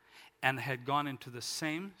and had gone into the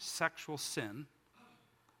same sexual sin,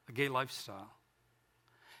 a gay lifestyle,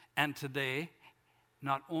 and today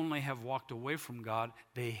not only have walked away from God,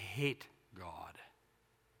 they hate God,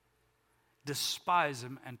 despise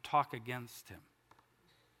him, and talk against him.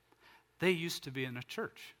 They used to be in a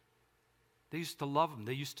church. They used to love him.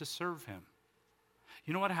 They used to serve him.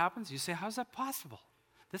 You know what happens? You say, how's that possible?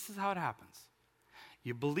 This is how it happens.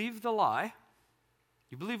 You believe the lie.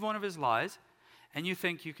 You believe one of his lies, and you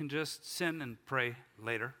think you can just sin and pray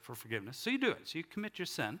later for forgiveness. So you do it. So you commit your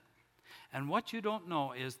sin. And what you don't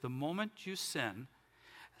know is the moment you sin,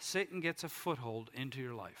 Satan gets a foothold into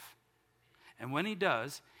your life. And when he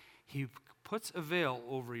does, he puts a veil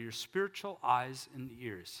over your spiritual eyes and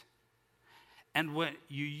ears. And when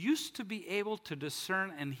you used to be able to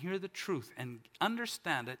discern and hear the truth and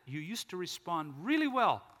understand it, you used to respond really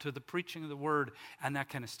well to the preaching of the word and that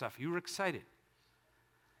kind of stuff. You were excited.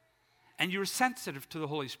 And you were sensitive to the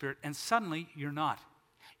Holy Spirit, and suddenly you're not.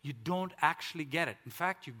 You don't actually get it. In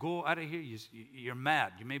fact, you go out of here, you're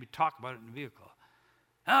mad. You maybe talk about it in the vehicle.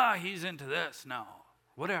 He's into this now.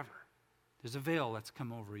 Whatever. There's a veil that's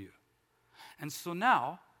come over you. And so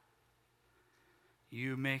now,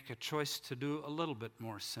 you make a choice to do a little bit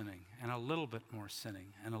more sinning, and a little bit more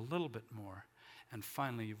sinning, and a little bit more. And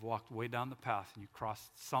finally, you've walked way down the path, and you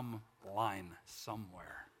crossed some line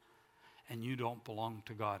somewhere. And you don't belong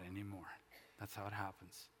to God anymore. That's how it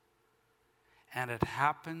happens. And it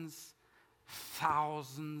happens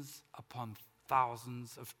thousands upon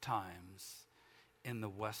thousands of times in the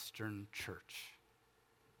Western church.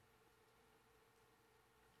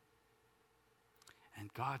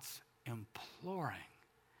 And God's imploring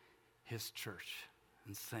his church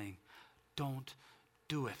and saying, don't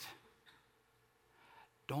do it.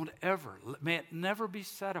 Don't ever. May it never be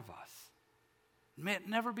said of us. May it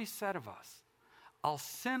never be said of us, I'll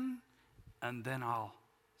sin and then I'll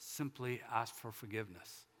simply ask for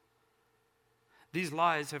forgiveness. These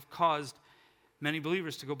lies have caused many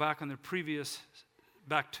believers to go back to their previous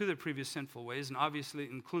sinful ways, and obviously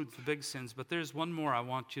it includes the big sins, but there's one more I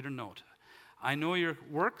want you to note. I know your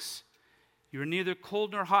works. You're neither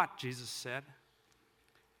cold nor hot, Jesus said.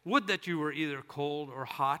 Would that you were either cold or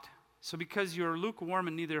hot. So because you're lukewarm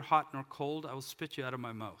and neither hot nor cold, I will spit you out of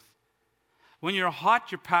my mouth. When you're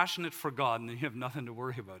hot, you're passionate for God, and you have nothing to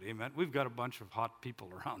worry about. Amen? We've got a bunch of hot people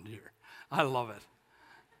around here. I love it.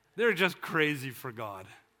 They're just crazy for God.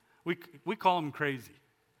 We call them crazy.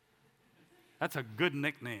 That's a good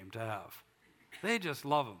nickname to have. They just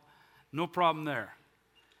love him. No problem there.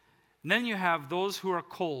 And then you have those who are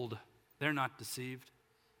cold. They're not deceived.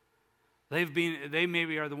 They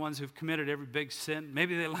maybe are the ones who've committed every big sin.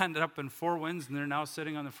 Maybe they landed up in Four Winds and they're now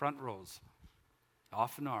sitting on the front rows.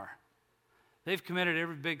 Often are. They've committed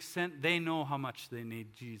every big sin. They know how much they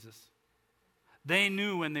need Jesus. They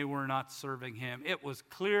knew when they were not serving him. It was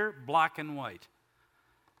clear, black and white.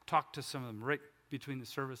 Talked to some of them right between the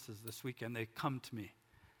services this weekend. They come to me.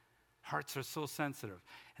 Hearts are so sensitive.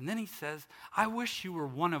 And then he says, I wish you were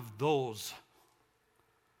one of those.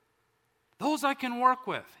 Those I can work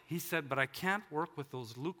with. He said, but I can't work with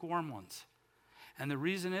those lukewarm ones. And the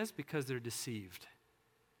reason is because they're deceived.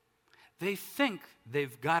 They think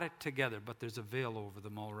they've got it together, but there's a veil over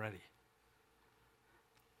them already.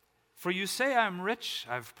 For you say, I am rich,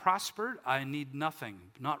 I've prospered, I need nothing,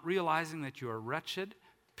 not realizing that you are wretched,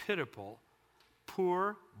 pitiable,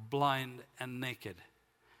 poor, blind, and naked.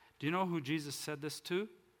 Do you know who Jesus said this to?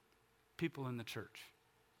 People in the church.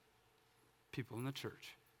 People in the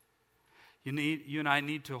church. You and I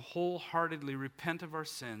need to wholeheartedly repent of our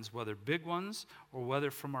sins, whether big ones or whether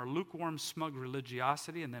from our lukewarm, smug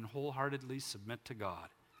religiosity, and then wholeheartedly submit to God.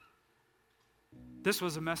 This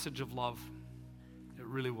was a message of love. It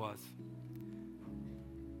really was.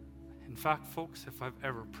 In fact, folks, if I've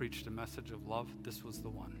ever preached a message of love, this was the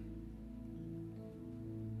one.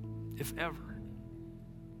 If ever.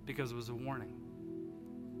 Because it was a warning.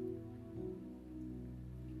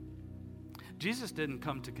 Jesus didn't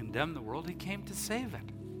come to condemn the world. He came to save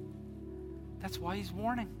it. That's why he's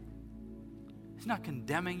warning. He's not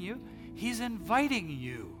condemning you. He's inviting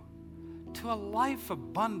you to a life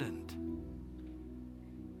abundant.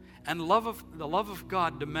 And the love of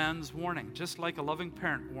God demands warning, just like a loving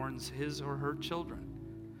parent warns his or her children.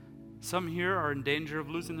 Some here are in danger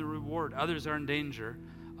of losing the reward. Others are in danger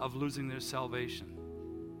of losing their salvation.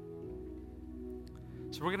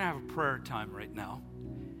 So we're going to have a prayer time right now.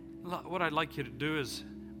 What I'd like you to do is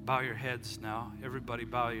bow your heads now. Everybody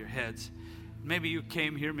bow your heads. Maybe you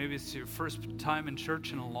came here, maybe it's your first time in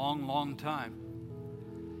church in a long, long time.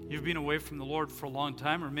 You've been away from the Lord for a long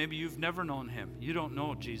time, or maybe you've never known him. You don't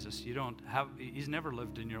know Jesus. He's never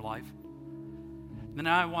lived in your life. Then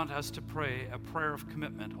I want us to pray a prayer of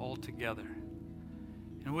commitment all together,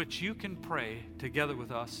 in which you can pray together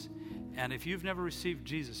with us. And if you've never received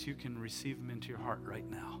Jesus, you can receive him into your heart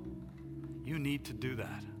right now. You need to do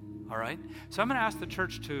that, all right? So I'm going to ask the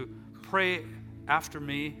church to pray after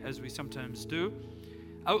me, as we sometimes do,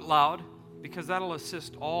 out loud, because that'll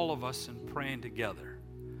assist all of us in praying together.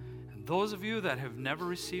 And those of you that have never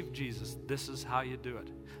received Jesus, this is how you do it.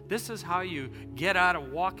 This is how you get out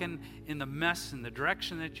of walking in the mess in the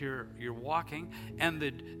direction that you're walking and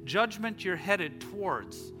the judgment you're headed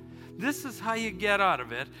towards. This is how you get out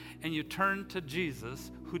of it, and you turn to Jesus,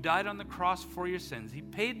 who died on the cross for your sins. He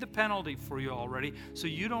paid the penalty for you already, so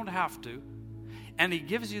you don't have to. And he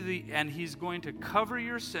gives you and he's going to cover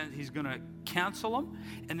your sins. He's going to cancel them,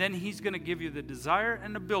 and then he's going to give you the desire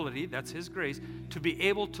and ability, that's his grace, to be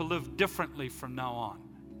able to live differently from now on.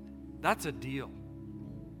 That's a deal.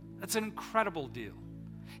 That's an incredible deal.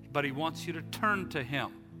 But he wants you to turn to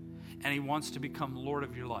him, and he wants to become Lord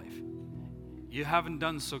of your life. You haven't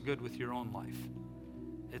done so good with your own life.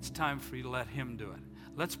 It's time for you to let him do it.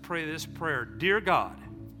 Let's pray this prayer. Dear God,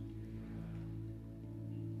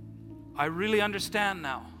 I really understand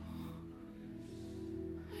now.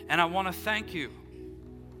 And I want to thank you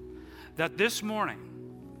that this morning,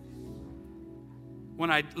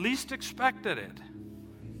 when I least expected it,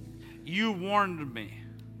 you warned me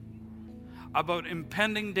about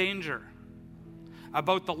impending danger,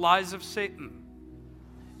 about the lies of Satan.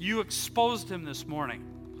 You exposed him this morning.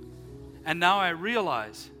 And now I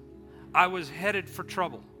realize I was headed for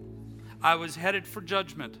trouble. I was headed for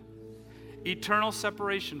judgment, eternal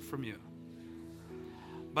separation from you.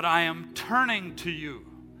 But I am turning to you.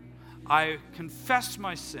 I confess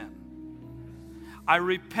my sin. I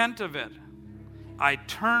repent of it. I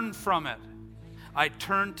turn from it. I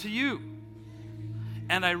turn to you.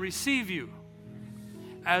 And I receive you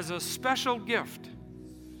as a special gift,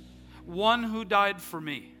 one who died for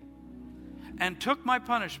me and took my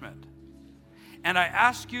punishment. And I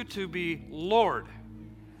ask you to be Lord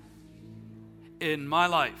in my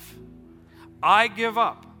life. I give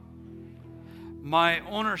up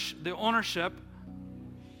the ownership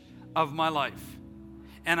of my life.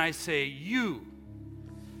 And I say, you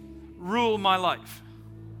rule my life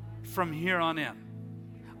from here on in.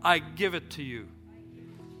 I give it to you.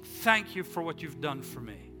 Thank you for what you've done for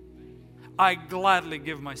me. I gladly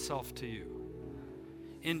give myself to you.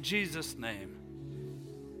 In Jesus' name,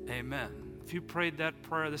 amen. If you prayed that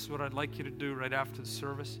prayer, this is what I'd like you to do right after the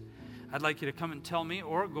service. I'd like you to come and tell me,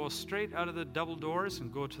 or go straight out of the double doors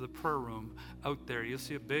and go to the prayer room out there. You'll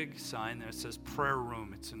see a big sign there that says prayer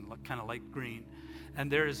room. It's in kind of light green.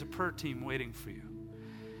 And there is a prayer team waiting for you.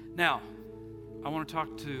 Now, I want to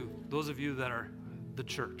talk to those of you that are the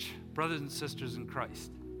church, brothers and sisters in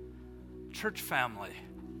Christ, church family,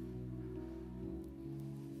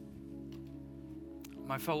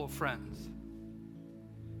 my fellow friends.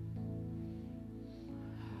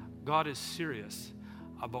 God is serious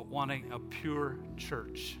about wanting a pure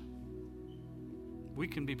church. We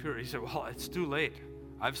can be pure. He said, well, it's too late.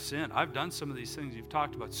 I've sinned. I've done some of these things you've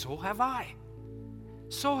talked about. So have I.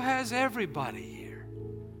 So has everybody here.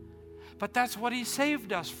 But that's what he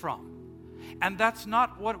saved us from. And that's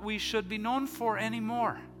not what we should be known for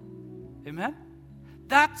anymore. Amen?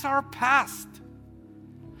 That's our past.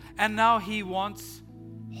 And now he wants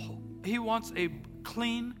a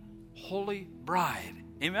clean, holy bride.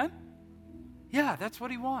 Amen? Yeah, that's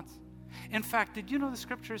what he wants. In fact, did you know the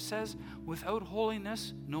scripture says, without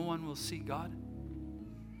holiness, no one will see God?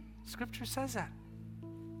 Scripture says that.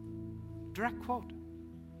 Direct quote.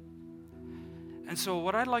 And so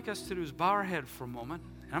what I'd like us to do is bow our head for a moment.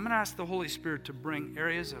 And I'm going to ask the Holy Spirit to bring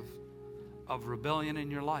areas of rebellion in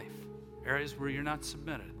your life, areas where you're not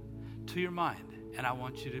submitted, to your mind. And I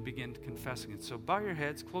want you to begin confessing it. So bow your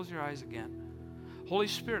heads, close your eyes again. Holy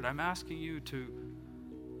Spirit, I'm asking you to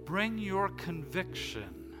bring your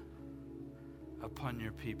conviction upon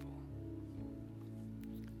your people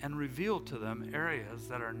and reveal to them areas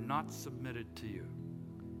that are not submitted to you.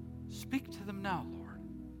 Speak to them now, Lord.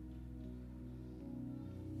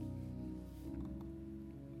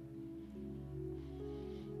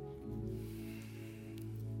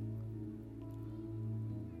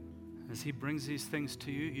 As he brings these things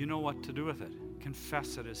to you, you know what to do with it.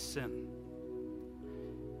 Confess it as sin.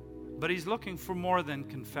 But he's looking for more than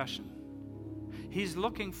confession. He's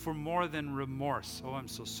looking for more than remorse. Oh, I'm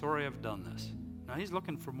so sorry I've done this. No, he's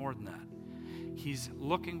looking for more than that. He's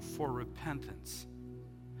looking for repentance.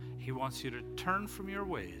 He wants you to turn from your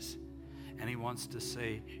ways, and he wants to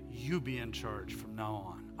say, you be in charge from now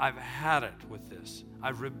on. I've had it with this.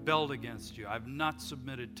 I've rebelled against you. I've not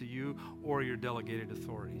submitted to you or your delegated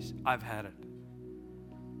authorities. I've had it.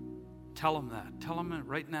 Tell him that. Tell him it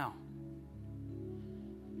right now.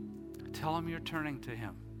 Tell him you're turning to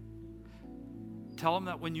him. Tell him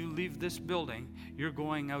that when you leave this building, you're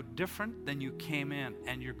going out different than you came in,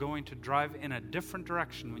 and you're going to drive in a different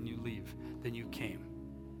direction when you leave than you came.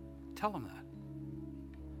 Tell him that.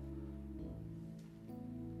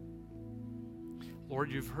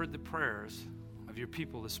 Lord, you've heard the prayers of your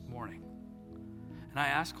people this morning. And I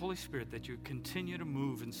ask, Holy Spirit, that you continue to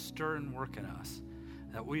move and stir and work in us,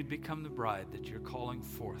 that we'd become the bride that you're calling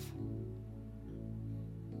forth.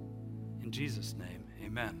 In Jesus' name,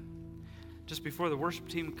 amen. Just before the worship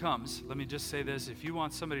team comes, let me just say this. If you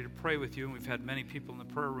want somebody to pray with you, and we've had many people in the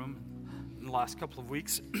prayer room in the last couple of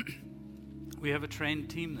weeks, we have a trained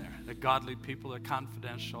team there. They're godly people. They're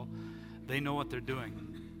confidential. They know what they're doing.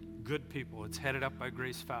 Good people. It's headed up by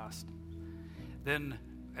Grace Fast. Then,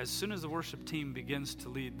 as soon as the worship team begins to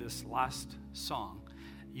lead this last song,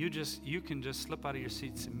 you can just slip out of your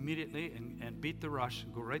seats immediately and beat the rush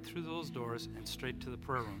and go right through those doors and straight to the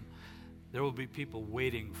prayer room. There will be people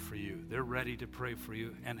waiting for you. They're ready to pray for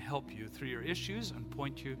you and help you through your issues and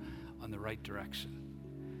point you on the right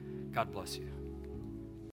direction. God bless you.